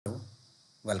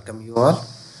Welcome you all.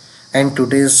 And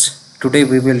today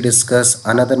we will discuss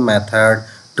another method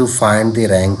to find the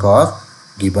rank of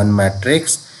given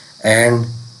matrix. And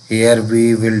here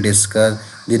we will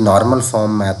discuss the normal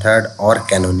form method or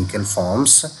canonical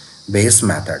forms based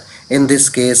method. In this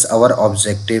case, our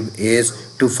objective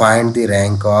is to find the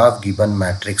rank of given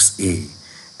matrix A.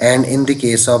 And in the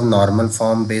case of normal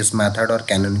form based method or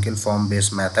canonical form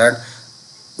based method,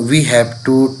 we have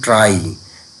to try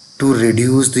to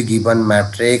reduce the given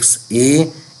matrix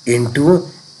A into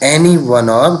any one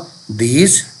of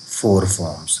these four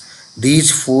forms.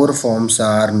 These four forms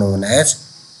are known as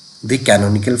the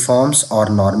canonical forms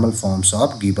or normal forms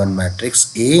of given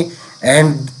matrix A,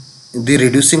 and the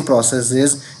reducing process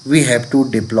is we have to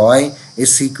deploy a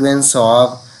sequence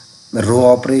of row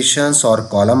operations or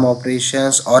column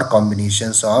operations or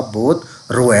combinations of both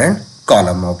row and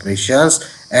column operations,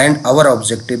 and our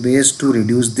objective is to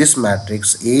reduce this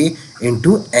matrix A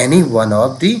into any one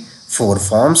of the four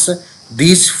forms.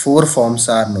 These four forms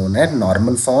are known as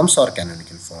normal forms or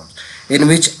canonical forms, in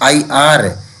which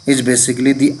IR is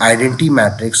basically the identity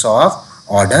matrix of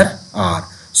order R.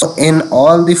 So in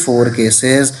all the four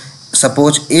cases,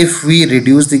 suppose if we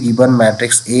reduce the given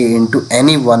matrix A into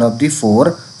any one of the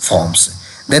four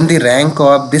forms, then the rank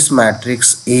of this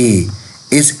matrix A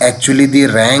is actually the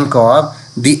rank of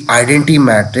the identity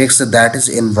matrix that is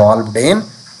involved in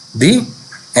the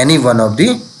any one of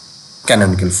the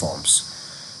canonical forms.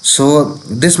 So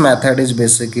this method is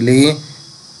basically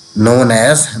known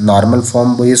as normal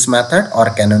form based method or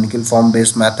canonical form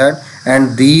based method,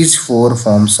 and these four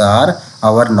forms are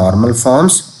our normal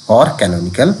forms or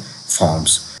canonical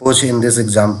forms. Suppose in this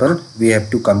example we have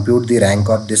to compute the rank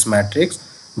of this matrix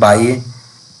by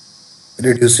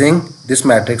reducing this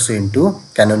matrix into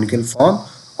canonical form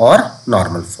or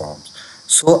normal forms.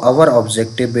 So our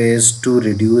objective is to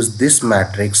reduce this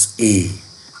matrix A.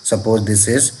 Suppose this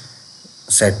is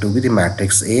said to be the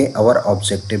matrix A. Our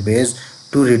objective is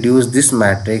to reduce this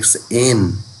matrix A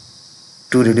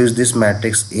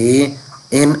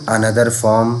in another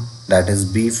form, that is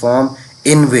B form,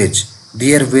 in which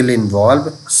there will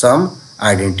involve some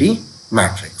identity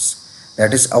matrix.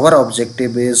 That is, our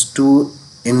objective is to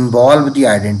involve the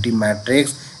identity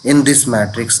matrix in this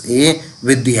matrix A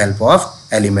with the help of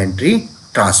elementary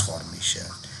transformation,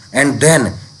 and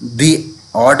then the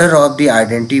order of the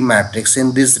identity matrix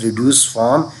in this reduced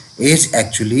form is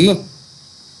actually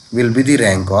will be the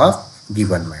rank of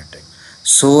given matrix.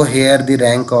 So here the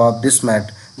rank of this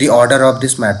the order of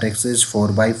this matrix is 4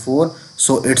 by 4,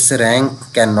 so its rank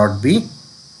cannot be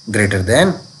greater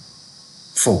than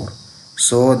 4.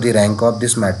 So the rank of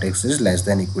this matrix is less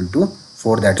than equal to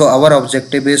 4. That so our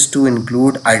objective is to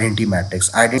include identity matrix.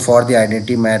 For the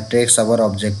identity matrix, our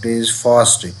objective is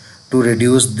first to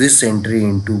reduce this entry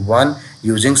into 1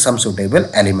 using some suitable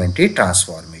elementary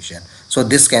transformation. So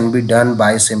this can be done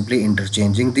by simply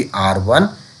interchanging the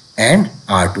R1 and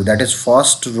R2, that is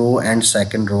first row and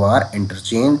second row are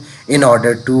interchanged in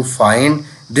order to find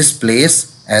this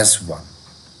place as 1.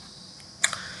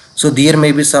 So there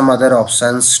may be some other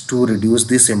options to reduce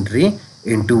this entry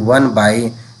into 1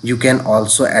 by you can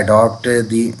also apply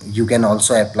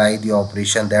the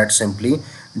operation that simply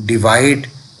divide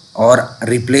or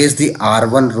replace the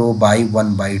R1 row by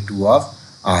 1 by 2 of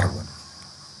R1.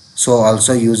 So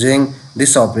also using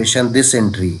this operation, this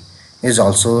entry is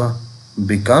also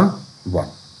become 1.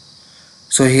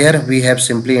 So here we have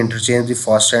simply interchanged the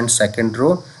first and second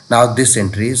row. Now this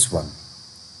entry is 1.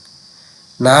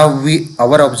 Now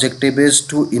our objective is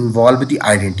to involve the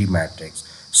identity matrix.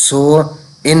 So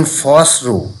in first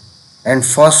row and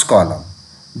first column,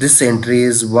 this entry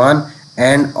is 1,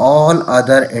 and all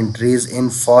other entries in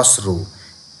first row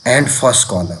and first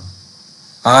column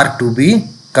are to be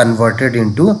converted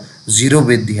into 0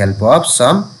 with the help of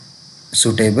some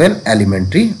suitable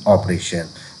elementary operation.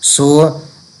 So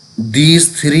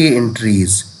these three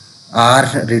entries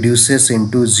are reduces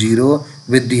into 0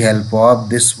 with the help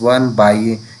of this one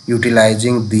by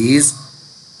utilizing these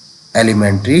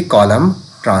elementary column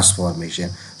transformation.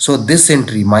 So this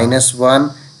entry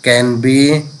 -1 can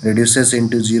be reduces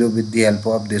into 0 with the help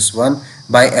of this one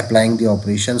by applying the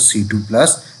operation C2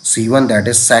 plus C1, that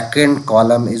is second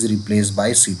column is replaced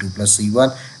by C2 plus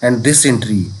C1, and this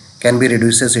entry can be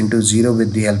reduces into 0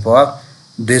 with the help of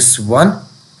this one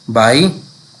by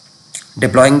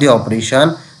deploying the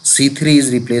operation C3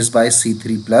 is replaced by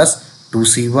C3 plus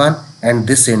 2C1, and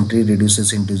this entry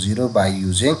reduces into 0 by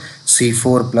using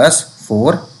C4 plus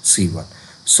 4C1.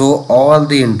 So all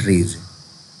the entries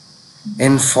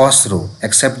in first row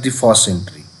except the first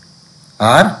entry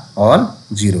are all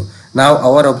 0. Now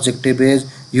our objective is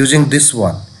using this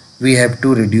one we have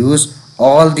to reduce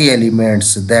all the elements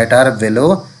that are below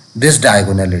this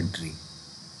diagonal entry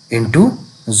into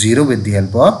 0 with the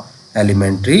help of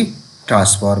elementary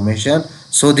transformation.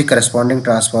 So the corresponding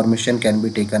transformation can be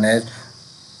taken as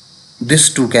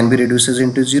this 2 can be reduced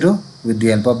into 0 with the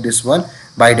help of this one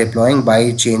by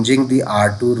changing the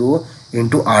R2 row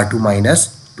into R2 minus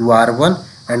 2R1,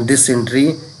 and this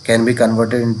entry can be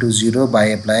converted into 0 by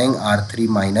applying R3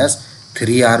 minus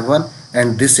 3R1,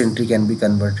 and this entry can be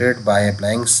converted by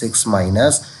applying 6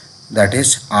 minus, that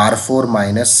is R4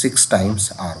 minus 6 times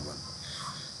R1.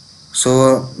 So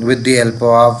with the help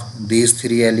of these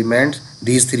three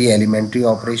elementary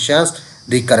operations,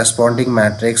 the corresponding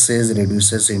matrix is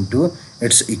reduces into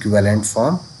its equivalent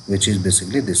form, which is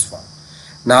basically this form.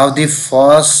 Now the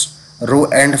first row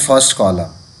and first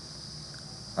column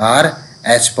are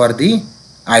as per the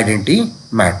identity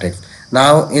matrix.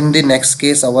 Now in the next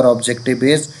case, our objective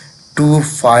is to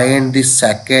find the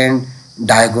second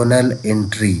diagonal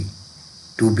entry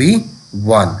to be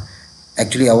 1.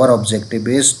 Actually our objective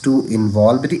is to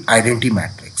involve the identity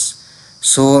matrix.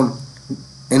 So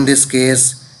in this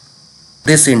case,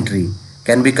 this entry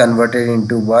can be converted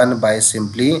into 1 by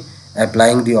simply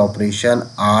applying the operation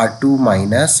R2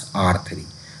 minus R3.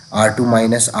 R2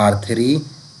 minus R3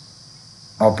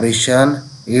 operation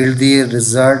yield the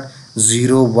result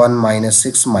 0, 1 minus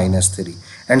 6 minus 3.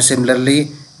 And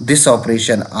similarly this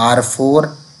operation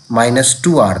R4 minus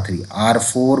 2R3,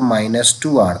 R4 minus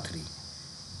 2R3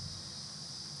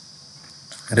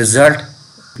 result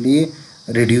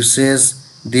reduces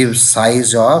the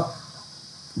size of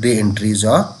the entries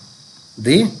of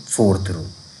the fourth row.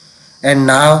 And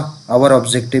now our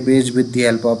objective is, with the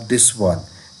help of this one,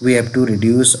 we have to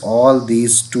reduce all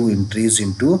these two entries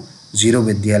into 0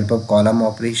 with the help of column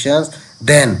operations.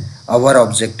 Then our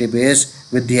objective is,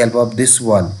 with the help of this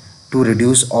one, to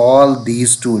reduce all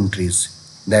these two entries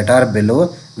that are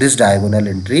below this diagonal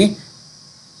entry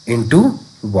into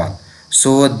 1.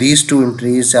 So these two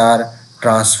entries are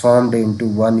transformed into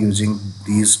 1 using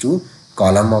these two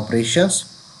column operations.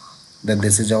 Then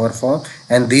this is our form,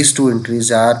 and these two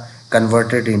entries are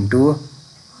converted into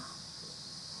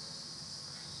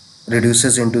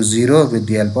reduces into 0 with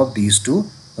the help of these two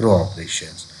row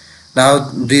operations. Now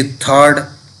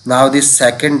the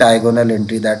second diagonal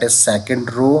entry, that is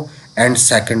second row and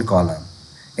second column,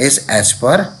 is as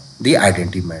per the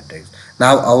identity matrix.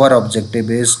 Now our objective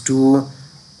is to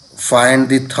find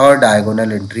the third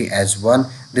diagonal entry as 1.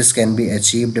 This can be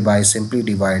achieved by simply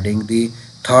dividing the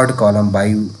third column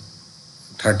by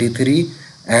 33,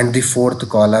 and the fourth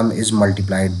column is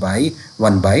multiplied by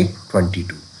 1 by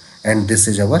 22, and this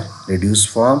is our reduced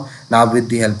form. Now with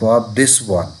the help of this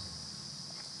one,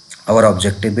 our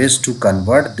objective is to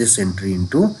convert this entry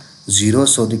into 0.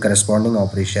 So the corresponding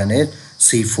operation is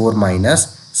C4 minus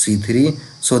C3.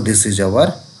 So this is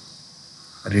our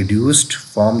reduced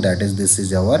form, that is, this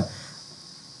is our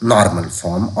normal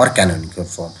form or canonical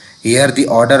form. Here the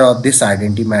order of this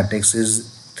identity matrix is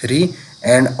 3,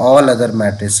 and all other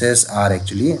matrices are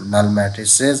actually null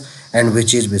matrices, and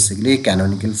which is basically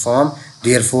canonical form.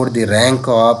 Therefore the rank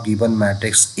of given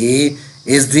matrix A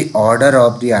is the order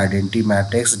of the identity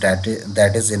matrix that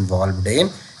is involved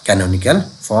in canonical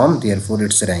form. Therefore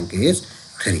its rank is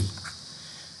 3.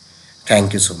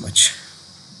 Thank you so much.